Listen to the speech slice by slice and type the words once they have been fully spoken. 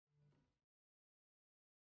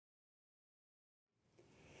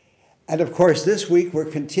And of course, this week we're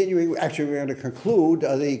continuing, actually we're going to conclude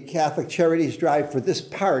the Catholic Charities Drive for this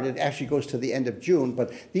part. It actually goes to the end of June,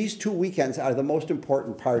 but these 2 weekends are the most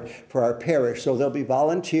important part for our parish. So there'll be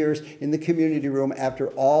volunteers in the community room after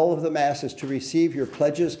all of the masses to receive your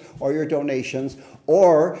pledges or your donations,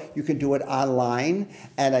 or you can do it online.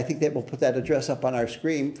 And I think that we'll put that address up on our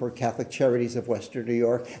screen for Catholic Charities of Western New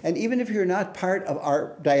York. And even if you're not part of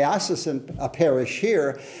our diocesan parish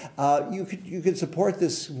here, you could support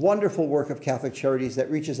this wonderful work of Catholic Charities that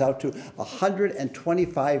reaches out to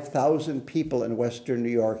 125,000 people in Western New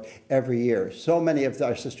York every year. So many of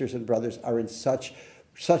our sisters and brothers are in such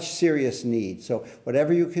serious need. So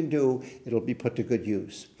whatever you can do, it'll be put to good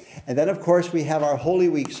use. And then, of course, we have our Holy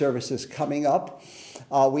Week services coming up.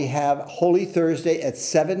 We have Holy Thursday at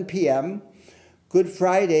 7 p.m., Good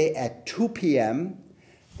Friday at 2 p.m.,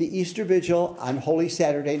 the Easter Vigil on Holy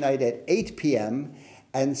Saturday night at 8 p.m.,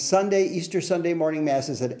 and Easter Sunday morning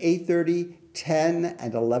masses at 8:30, 10,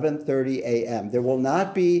 and 11:30 a.m. There will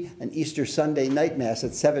not be an Easter Sunday night mass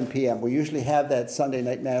at 7 p.m. We usually have that Sunday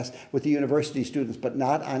night mass with the university students, but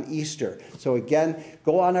not on Easter. So again,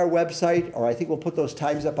 go on our website, or I think we'll put those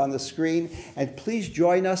times up on the screen, and please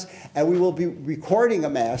join us. And we will be recording a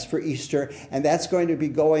mass for Easter, and that's going to be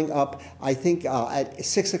going up, I think, at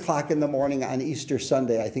 6 o'clock in the morning on Easter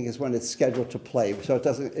Sunday, I think is when it's scheduled to play, so it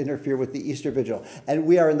doesn't interfere with the Easter Vigil. And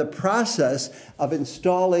we are in the process of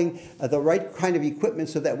installing the right kind of equipment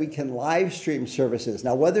so that we can live stream services.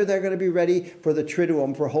 Now, whether they're going to be ready for the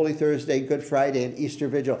Triduum for Holy Thursday, Good Friday, and Easter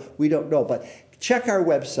Vigil, we don't know. But check our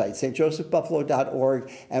website,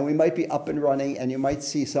 stjosephbuffalo.org, and we might be up and running, and you might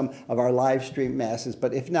see some of our live stream masses.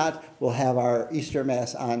 But if not, we'll have our Easter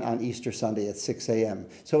Mass on Easter Sunday at 6 a.m.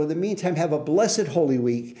 So in the meantime, have a blessed Holy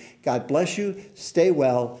Week. God bless you, stay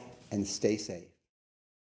well, and stay safe.